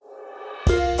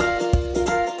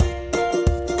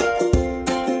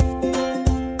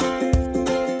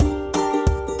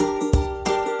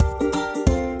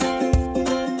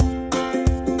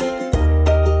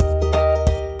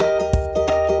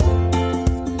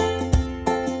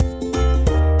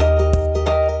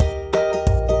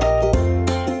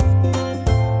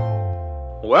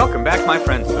my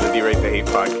friends, to the D-Rate the Hate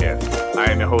podcast. I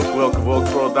am your host, Wilk of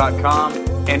WilkWorld.com,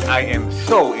 and I am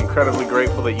so incredibly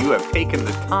grateful that you have taken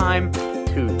the time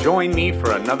to join me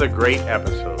for another great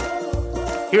episode.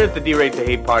 Here at the D-Rate the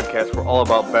Hate podcast, we're all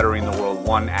about bettering the world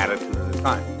one attitude at a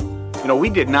time. You know, we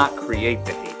did not create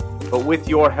the hate, but with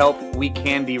your help, we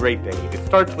can derate the hate. It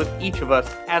starts with each of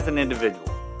us as an individual.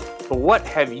 So what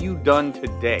have you done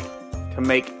today to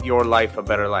make your life a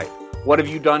better life? What have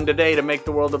you done today to make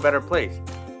the world a better place?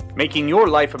 Making your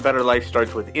life a better life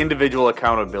starts with individual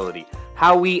accountability.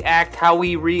 How we act, how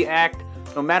we react,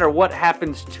 no matter what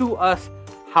happens to us,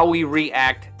 how we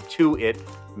react to it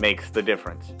makes the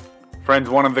difference. Friends,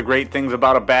 one of the great things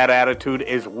about a bad attitude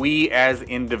is we as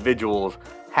individuals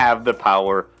have the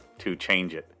power to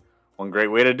change it. One great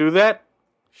way to do that,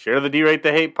 share the D-Rate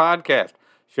the Hate podcast.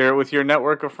 Share it with your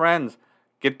network of friends.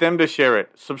 Get them to share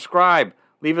it. Subscribe.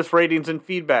 Leave us ratings and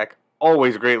feedback.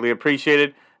 Always greatly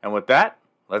appreciated. And with that,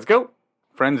 let's go.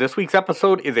 Friends, this week's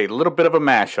episode is a little bit of a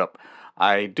mashup.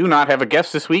 I do not have a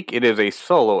guest this week. It is a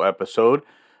solo episode.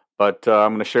 But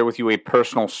I'm going to share with you a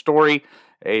personal story.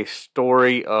 A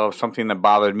story of something that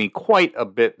bothered me quite a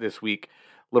bit this week.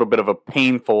 A little bit of a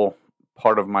painful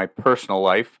part of my personal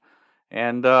life.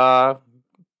 And a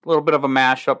little bit of a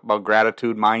mashup about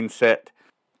gratitude, mindset.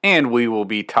 And we will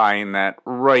be tying that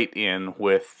right in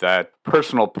with that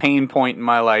personal pain point in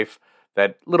my life,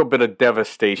 that little bit of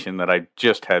devastation that I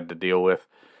just had to deal with.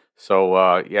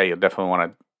 So, you'll definitely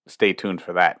want to stay tuned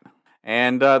for that.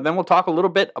 And then we'll talk a little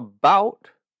bit about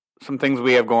some things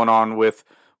we have going on with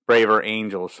Braver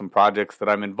Angels, some projects that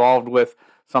I'm involved with,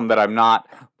 some that I'm not,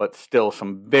 but still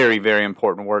some very, very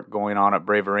important work going on at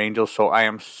Braver Angels. So I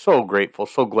am so grateful,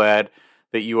 so glad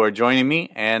that you are joining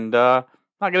me, and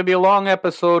not going to be a long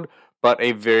episode, but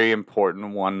a very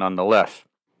important one nonetheless.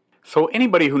 So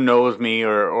anybody who knows me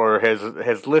or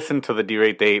has listened to the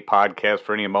D-Rate the Hate podcast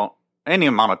for any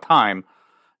amount of time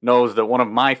knows that one of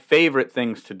my favorite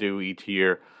things to do each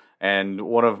year, and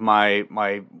one of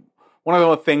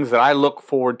the things that I look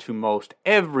forward to most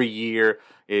every year,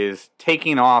 is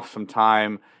taking off some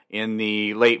time in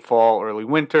the late fall, early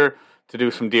winter to do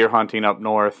some deer hunting up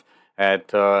north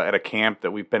at a camp that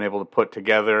we've been able to put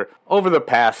together over the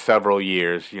past several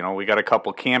years. You know, we got a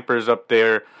couple campers up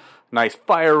there, nice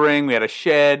fire ring, we had a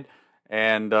shed,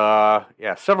 and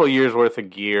several years worth of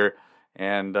gear,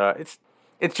 and it's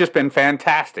just been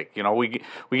fantastic. You know, we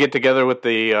get together with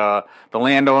the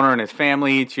landowner and his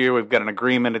family each year. We've got an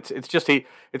agreement.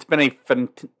 It's been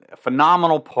a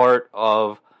phenomenal part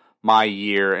of my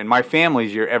year and my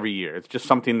family's year every year. It's just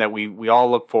something that we all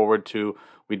look forward to.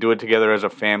 We do it together as a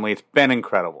family. It's been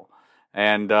incredible.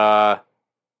 And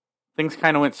things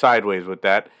kind of went sideways with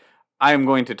that. I am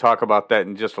going to talk about that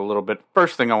in just a little bit.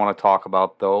 First thing I want to talk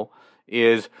about, though,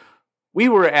 is we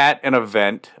were at an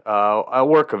event, a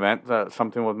work event,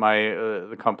 something with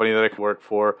the company that I work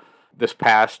for, this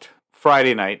past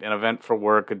Friday night, an event for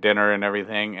work, a dinner and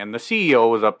everything, and the CEO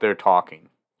was up there talking.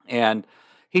 And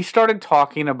he started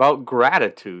talking about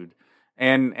gratitude.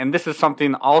 And this is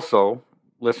something also,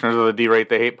 listeners of the D-Rate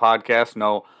the Hate podcast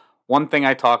know, one thing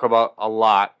I talk about a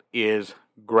lot is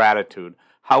gratitude.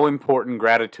 How important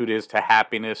gratitude is to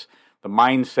happiness, the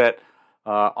mindset,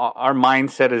 our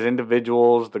mindset as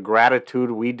individuals, the gratitude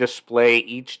we display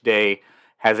each day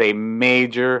has a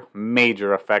major,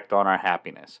 major effect on our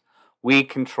happiness. We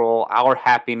control our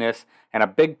happiness, and a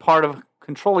big part of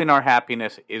controlling our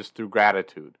happiness is through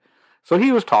gratitude. So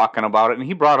he was talking about it, and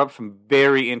he brought up some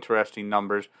very interesting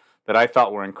numbers that I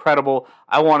thought were incredible.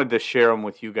 I wanted to share them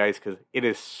with you guys because it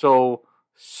is so,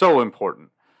 so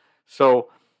important. So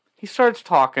he starts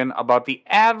talking about the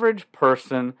average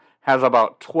person has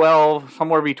about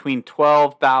somewhere between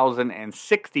 12,000 and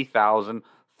 60,000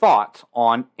 thoughts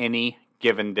on any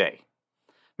given day.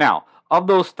 Now, of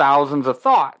those thousands of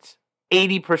thoughts,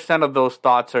 80% of those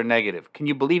thoughts are negative. Can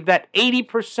you believe that?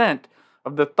 80%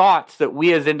 of the thoughts that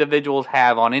we as individuals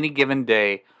have on any given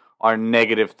day are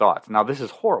negative thoughts. Now, this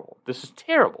is horrible. This is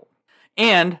terrible.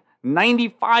 And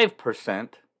 95%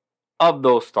 of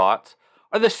those thoughts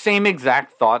are the same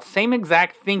exact thoughts, same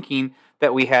exact thinking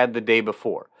that we had the day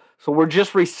before. So we're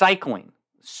just recycling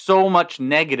so much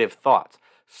negative thoughts,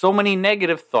 so many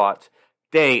negative thoughts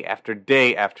day after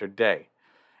day after day.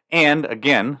 And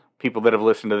again, people that have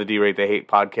listened to the D-Rate the Hate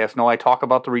podcast know I talk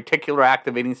about the reticular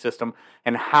activating system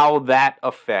and how that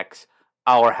affects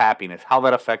our happiness, how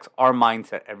that affects our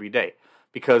mindset every day.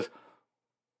 Because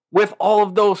with all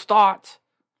of those thoughts,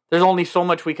 there's only so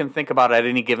much we can think about at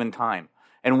any given time.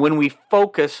 And when we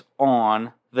focus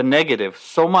on the negative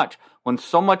so much, when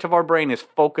so much of our brain is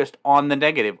focused on the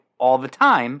negative all the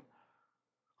time,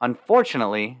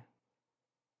 unfortunately,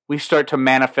 we start to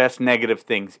manifest negative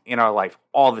things in our life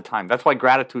all the time. That's why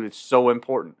gratitude is so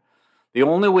important. The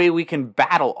only way we can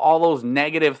battle all those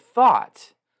negative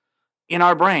thoughts in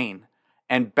our brain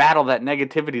and battle that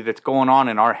negativity that's going on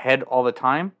in our head all the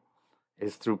time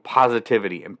is through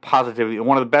positivity. And positivity,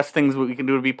 one of the best things that we can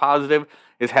do to be positive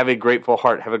is have a grateful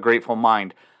heart, have a grateful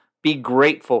mind. Be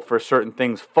grateful for certain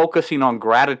things. Focusing on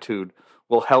gratitude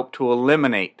will help to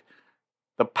eliminate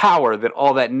the power that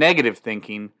all that negative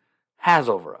thinking has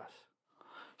over us.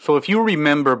 So if you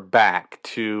remember back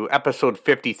to episode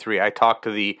 53, I talked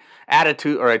about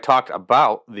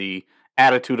the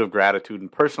Attitude of Gratitude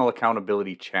and Personal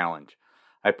Accountability Challenge.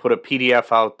 I put a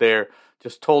PDF out there,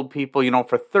 just told people,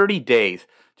 for 30 days,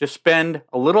 just spend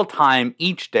a little time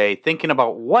each day thinking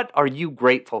about what are you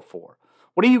grateful for?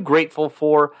 What are you grateful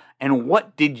for, and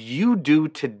what did you do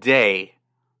today?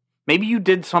 Maybe you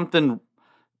did something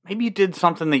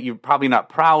that you're probably not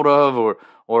proud of, or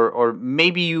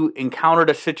maybe you encountered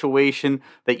a situation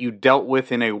that you dealt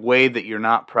with in a way that you're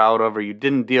not proud of, or you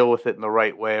didn't deal with it in the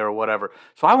right way, or whatever.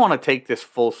 So I want to take this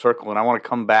full circle, and I want to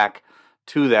come back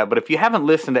to that. But if you haven't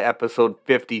listened to episode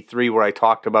 53, where I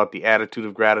talked about the Attitude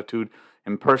of Gratitude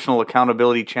and Personal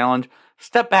Accountability Challenge,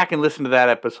 step back and listen to that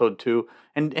episode too,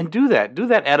 and do that. Do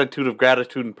that Attitude of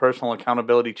Gratitude and Personal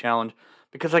Accountability Challenge,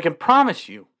 because I can promise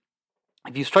you,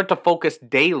 if you start to focus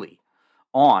daily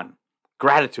on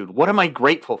gratitude, what am I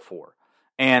grateful for,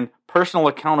 and personal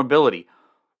accountability,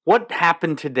 what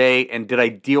happened today, and did I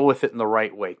deal with it in the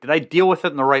right way? Did I deal with it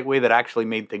in the right way that actually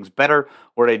made things better,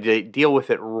 or did I deal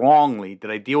with it wrongly? Did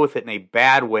I deal with it in a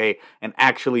bad way and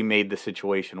actually made the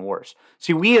situation worse?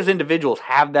 See, we as individuals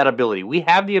have that ability. We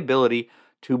have the ability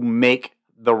to make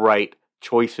the right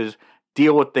choices,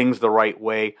 deal with things the right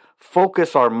way,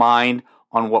 focus our mind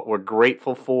on what we're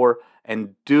grateful for,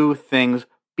 and do things,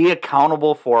 be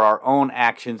accountable for our own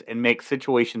actions, and make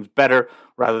situations better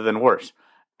rather than worse.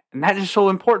 And that is so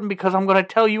important, because I'm going to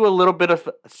tell you a little bit of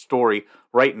a story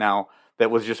right now that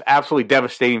was just absolutely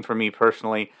devastating for me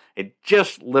personally. It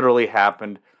just literally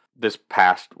happened this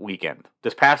past weekend.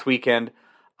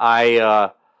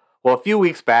 A few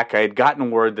weeks back, I had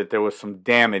gotten word that there was some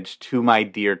damage to my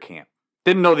deer camp.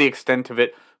 Didn't know the extent of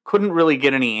it, couldn't really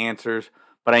get any answers,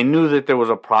 but I knew that there was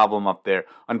a problem up there.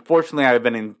 Unfortunately, I've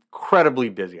been incredibly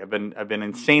busy. I've been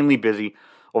insanely busy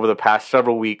over the past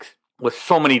several weeks with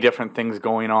so many different things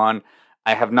going on.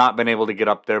 I have not been able to get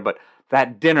up there, but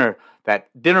that dinner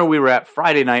we were at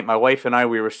Friday night, my wife and I,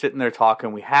 we were sitting there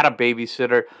talking. We had a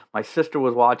babysitter. My sister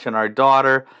was watching our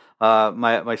daughter.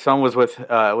 My son was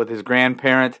with his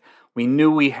grandparents. We knew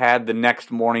we had the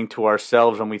next morning to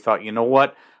ourselves, and we thought, you know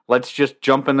what? Let's just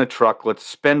jump in the truck. Let's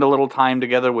spend a little time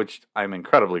together, which I'm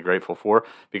incredibly grateful for,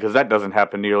 because that doesn't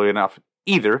happen nearly enough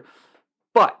either.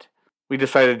 But we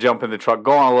decided to jump in the truck,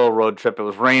 go on a little road trip. It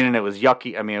was raining. It was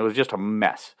yucky. I mean, it was just a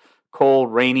mess.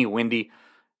 Cold, rainy, windy.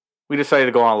 We decided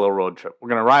to go on a little road trip. We're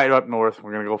going to ride up north.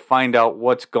 We're going to go find out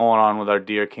what's going on with our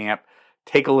deer camp,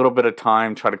 take a little bit of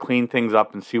time, try to clean things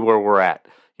up and see where we're at.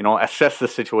 Assess the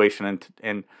situation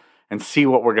and see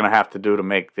what we're going to have to do to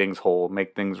make things whole,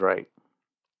 make things right.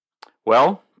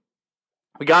 Well,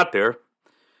 we got there,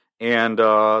 and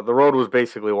the road was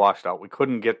basically washed out. We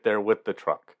couldn't get there with the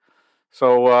truck.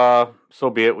 So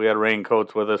be it. We had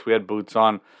raincoats with us. We had boots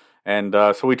on, and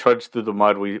so we trudged through the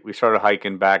mud. We started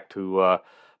hiking back to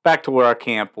where our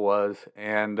camp was,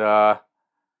 and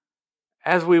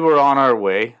as we were on our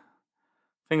way,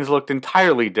 things looked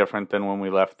entirely different than when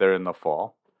we left there in the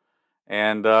fall,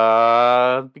 and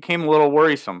became a little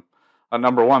worrisome.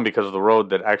 Number one, because of the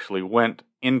road that actually went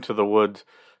into the woods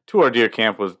to our deer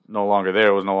camp was no longer there.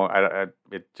 It was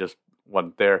it just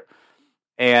wasn't there.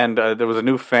 And there was a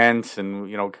new fence, and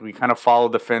we kind of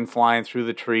followed the fence line through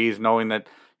the trees, knowing that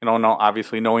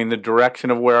obviously knowing the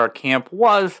direction of where our camp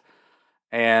was.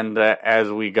 And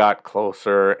as we got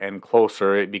closer and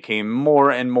closer, it became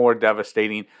more and more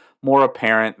devastating, more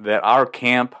apparent that our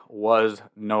camp was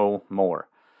no more.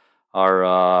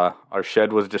 Our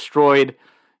shed was destroyed.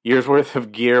 Years worth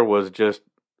of gear was just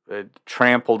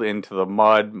trampled into the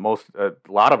mud. A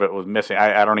lot of it was missing.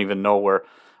 I don't even know where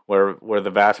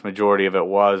the vast majority of it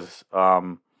was.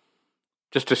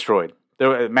 Just destroyed. There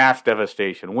was mass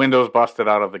devastation. Windows busted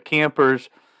out of the campers.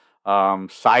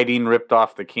 Siding ripped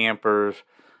off the campers.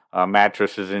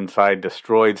 Mattresses inside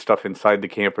destroyed. Stuff inside the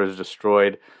campers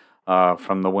destroyed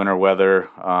from the winter weather.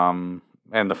 And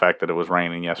the fact that it was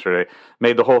raining yesterday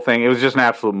made the whole thing. It was just an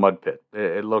absolute mud pit.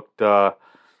 It looked.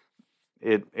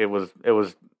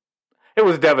 It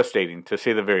was devastating, to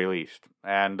say the very least.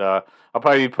 And I'll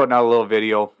probably be putting out a little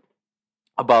video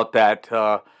about that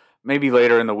maybe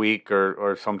later in the week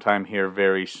or sometime here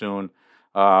very soon.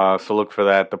 So look for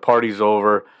that. The party's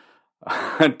over.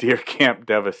 deer camp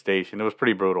devastation. It was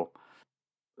pretty brutal.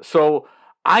 So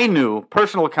I knew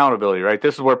personal accountability, right?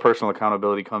 This is where personal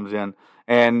accountability comes in,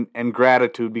 and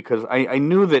gratitude, because I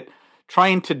knew that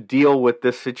trying to deal with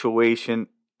this situation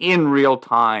in real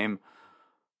time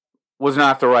was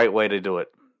not the right way to do it.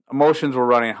 Emotions were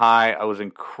running high. I was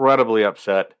incredibly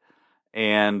upset,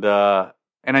 and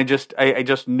I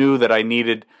just knew that I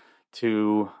needed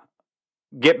to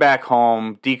get back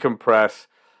home, decompress,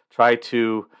 try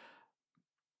to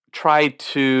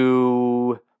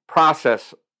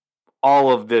process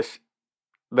all of this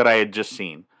that I had just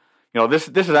seen. This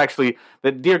is actually,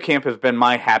 the deer camp has been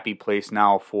my happy place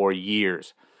now for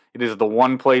years. It is the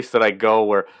one place that I go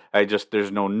where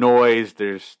there's no noise,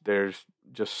 there's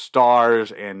just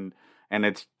stars, and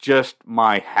it's just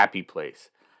my happy place.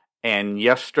 And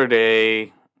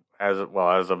yesterday, as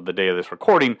of the day of this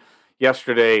recording,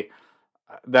 yesterday,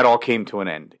 that all came to an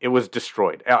end. It was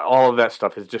destroyed. All of that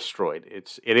stuff is destroyed.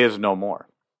 It is no more.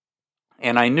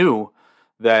 And I knew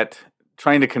that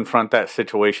trying to confront that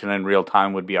situation in real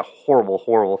time would be a horrible,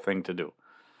 horrible thing to do,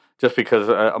 just because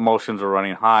emotions are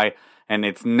running high, and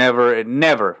it's never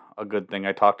a good thing.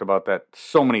 I talked about that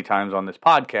so many times on this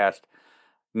podcast.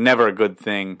 Never a good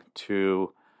thing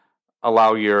to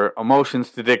allow your emotions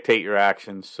to dictate your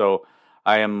actions. So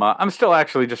I'm still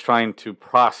actually just trying to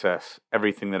process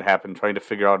everything that happened, trying to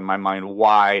figure out in my mind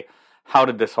how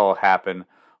did this all happen.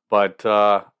 But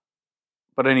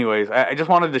anyways, I just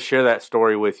wanted to share that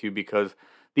story with you, because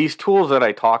these tools that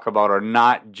I talk about are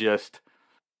not just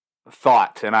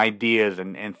thoughts and ideas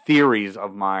and theories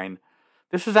of mine.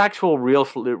 This is actual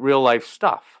real life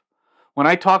stuff. When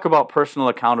I talk about personal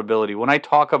accountability, when I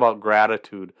talk about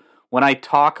gratitude, when I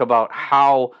talk about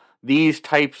how these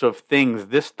types of things,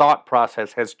 this thought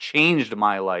process has changed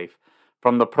my life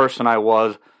from the person I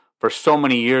was for so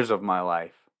many years of my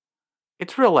life.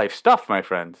 It's real life stuff, my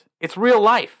friends. It's real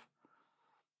life.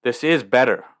 This is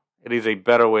better. It is a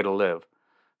better way to live.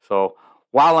 So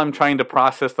while I'm trying to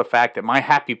process the fact that my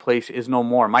happy place is no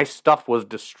more, my stuff was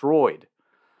destroyed,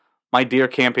 my deer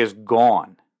camp is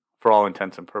gone for all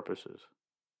intents and purposes,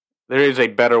 there is a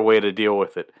better way to deal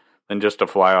with it than just to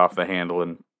fly off the handle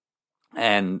and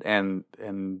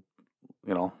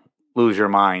lose your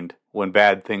mind when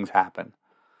bad things happen.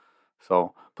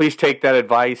 So please take that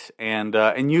advice and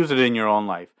use it in your own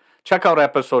life. Check out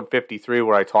episode 53,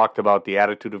 where I talked about the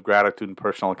Attitude of Gratitude and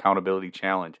Personal Accountability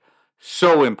Challenge.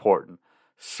 So important.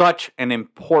 Such an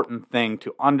important thing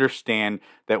to understand,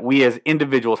 that we as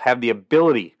individuals have the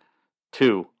ability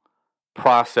to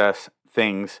process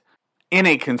things in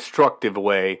a constructive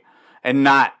way and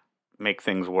not make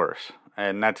things worse.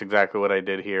 And that's exactly what I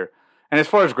did here. And as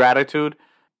far as gratitude,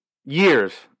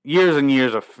 years and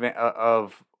years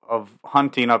of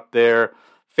hunting up there,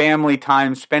 family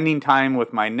time, spending time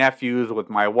with my nephews, with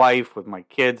my wife, with my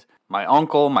kids, my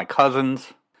uncle, my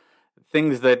cousins,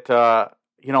 things that,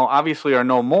 obviously are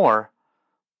no more,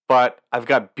 but I've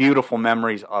got beautiful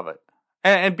memories of it.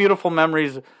 And beautiful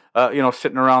memories,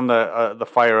 sitting around the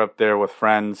fire up there with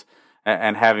friends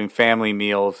and having family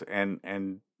meals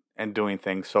and doing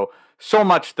things. So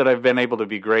much that I've been able to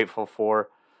be grateful for.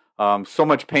 So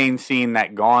much pain seeing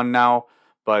that gone now,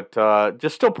 but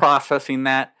just still processing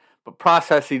that, but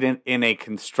processing it in a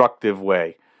constructive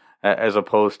way, as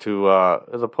opposed to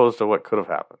what could have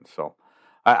happened. So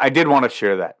I did want to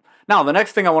share that. Now, the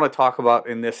next thing I want to talk about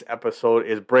in this episode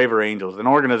is Braver Angels, an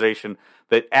organization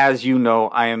that, as you know,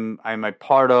 I am a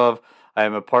part of. I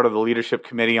am a part of the leadership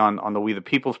committee on the We the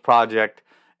People's Project,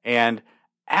 and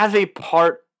as a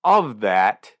part of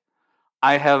that,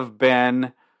 I have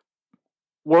been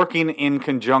working in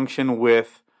conjunction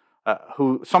with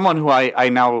someone who I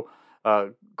now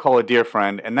call a dear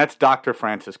friend, and that's Dr.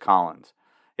 Francis Collins.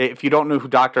 If you don't know who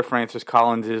Dr. Francis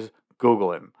Collins is,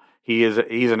 Google him. He's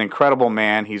an incredible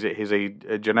man. He's a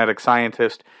genetic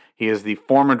scientist. He is the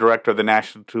former director of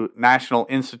the National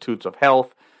Institutes of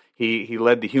Health. He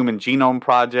led the Human Genome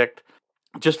Project.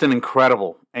 Just an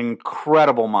incredible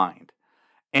mind.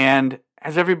 And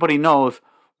as everybody knows,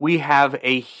 we have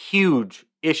a huge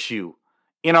issue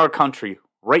in our country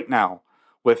right now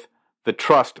with the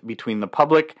trust between the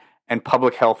public and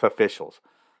public health officials,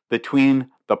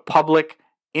 between the public,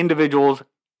 individuals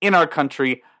in our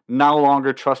country no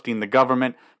longer trusting the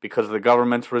government because of the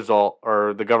government's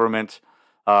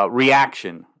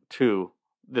reaction to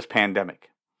this pandemic.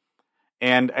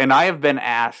 And I have been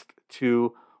asked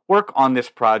to work on this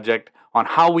project on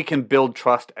how we can build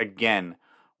trust again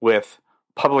with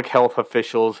public health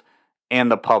officials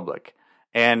and the public.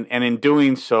 And in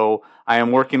doing so, I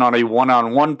am working on a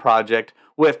one-on-one project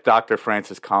with Dr.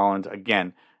 Francis Collins,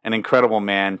 again, an incredible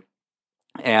man.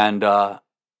 And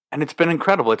And it's been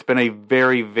incredible. It's been a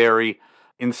very, very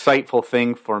insightful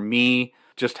thing for me,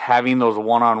 just having those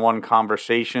one-on-one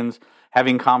conversations,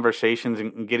 having conversations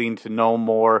and getting to know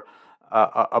more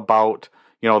about,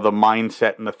 the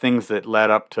mindset and the things that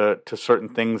led up to certain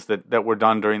things that were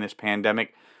done during this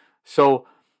pandemic. So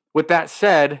with that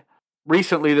said,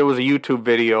 recently there was a YouTube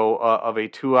video of a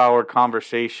 2-hour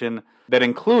conversation that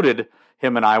included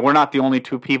him and I. We're not the only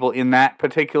two people in that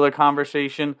particular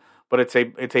conversation, but it's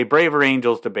a Braver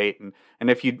Angels debate. And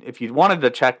if you wanted to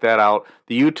check that out,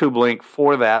 the YouTube link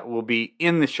for that will be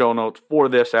in the show notes for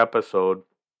this episode.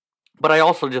 But I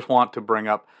also just want to bring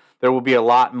up, there will be a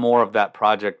lot more of that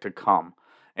project to come.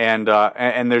 And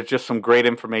there's just some great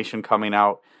information coming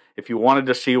out. If you wanted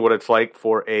to see what it's like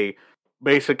for a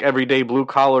basic everyday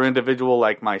blue-collar individual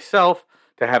like myself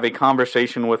to have a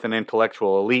conversation with an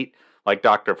intellectual elite like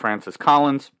Dr. Francis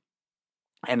Collins,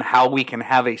 and how we can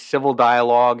have a civil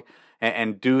dialogue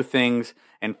and do things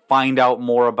and find out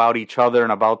more about each other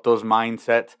and about those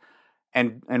mindsets,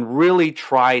 and really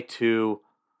try to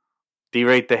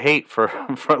derate the hate, for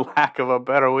lack of a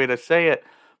better way to say it,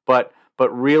 but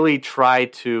really try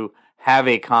to have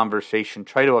a conversation,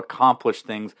 try to accomplish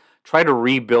things, try to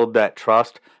rebuild that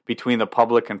trust between the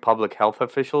public and public health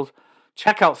officials.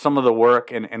 Check out some of the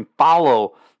work and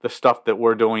follow the stuff that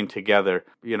we're doing together,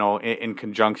 in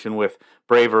conjunction with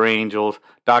Braver Angels,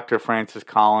 Dr. Francis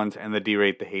Collins, and the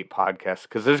Derate the Hate podcast,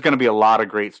 because there's going to be a lot of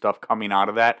great stuff coming out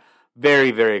of that.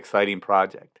 Very, very exciting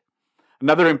project.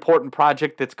 Another important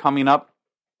project that's coming up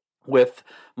with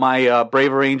my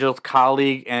Braver Angels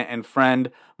colleague and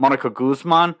friend, Monica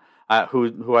Guzman,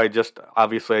 who I just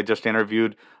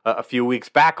interviewed a few weeks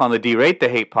back on the Derate the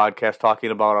Hate podcast, talking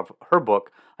about her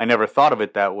book, I Never Thought of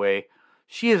It That Way.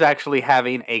 She is actually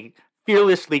having a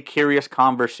fearlessly curious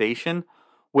conversation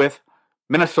with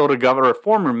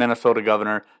former Minnesota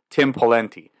Governor Tim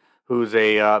Pawlenty, who's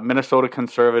a Minnesota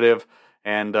conservative,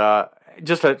 and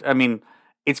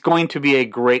it's going to be a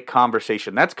great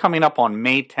conversation. That's coming up on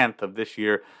May 10th of this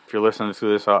year. If you're listening to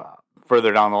this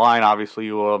further down the line, obviously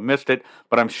you will have missed it,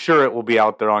 but I'm sure it will be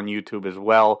out there on YouTube as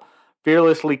well.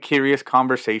 Fearlessly curious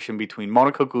conversation between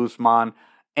Monica Guzman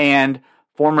and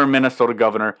former Minnesota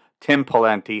Governor Tim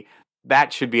Pawlenty.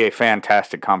 That should be a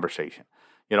fantastic conversation.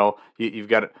 You've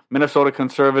got a Minnesota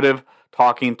conservative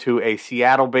talking to a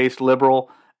Seattle-based liberal,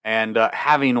 and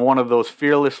having one of those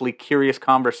fearlessly curious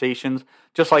conversations,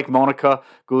 just like Monica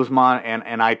Guzman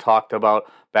and I talked about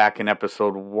back in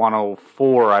episode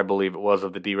 104, I believe it was,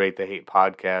 of the Derate the Hate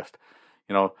podcast.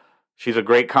 She's a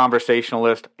great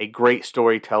conversationalist, a great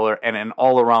storyteller, and an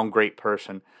all-around great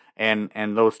person.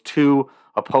 And those two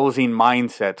opposing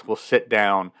mindsets will sit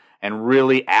down and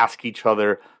really ask each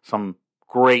other some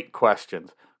great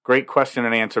questions. Great question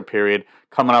and answer period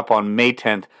coming up on May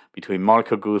 10th between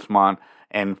Monica Guzman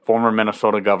and former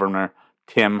Minnesota Governor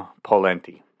Tim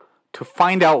Pawlenty. To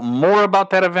find out more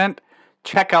about that event,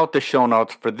 check out the show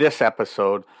notes for this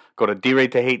episode. Go to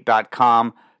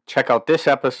deratethehate.com, check out this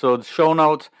episode's show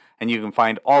notes, and you can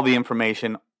find all the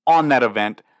information on that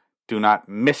event. Do not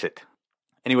miss it.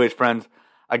 Anyways, friends,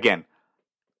 again,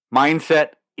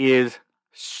 mindset is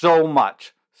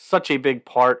such a big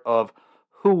part of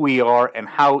who we are and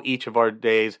how each of our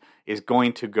days is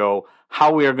going to go,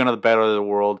 how we are going to better the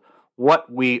world,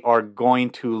 what we are going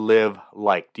to live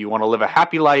like. Do you want to live a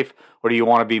happy life, or do you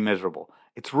want to be miserable?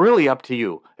 It's really up to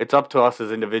you. It's up to us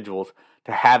as individuals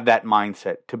to have that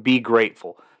mindset, to be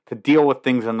grateful, to deal with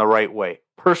things in the right way.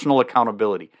 Personal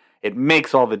accountability. It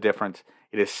makes all the difference.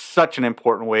 It is such an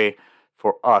important way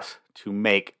for us to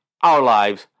make our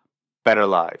lives better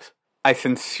lives. I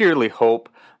sincerely hope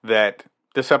that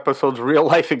this episode's a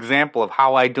real-life example of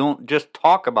how I don't just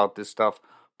talk about this stuff,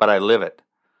 but I live it.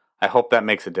 I hope that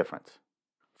makes a difference.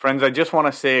 Friends, I just want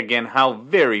to say again how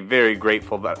very, very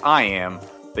grateful that I am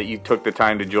that you took the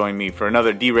time to join me for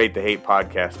another Derate the Hate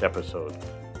podcast episode.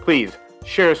 Please,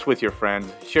 share us with your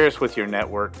friends, share us with your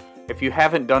network. If you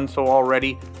haven't done so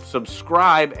already,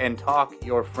 subscribe and talk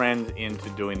your friends into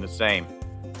doing the same.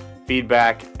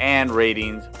 Feedback and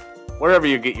ratings, wherever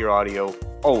you get your audio,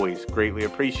 always greatly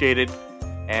appreciated.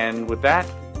 And with that,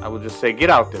 I will just say, get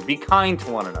out there, be kind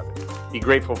to one another, be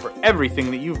grateful for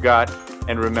everything that you've got,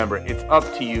 and remember, it's up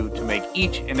to you to make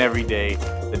each and every day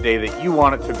the day that you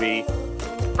want it to be.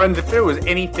 Friends, if there was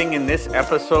anything in this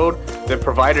episode that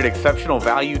provided exceptional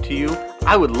value to you,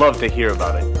 I would love to hear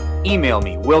about it. Email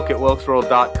me,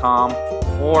 wilk@wilksworld.com,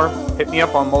 or hit me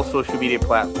up on most social media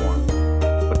platforms.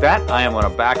 With that, I am going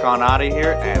to back on out of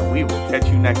here, and we will catch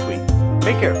you next week.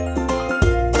 Take care.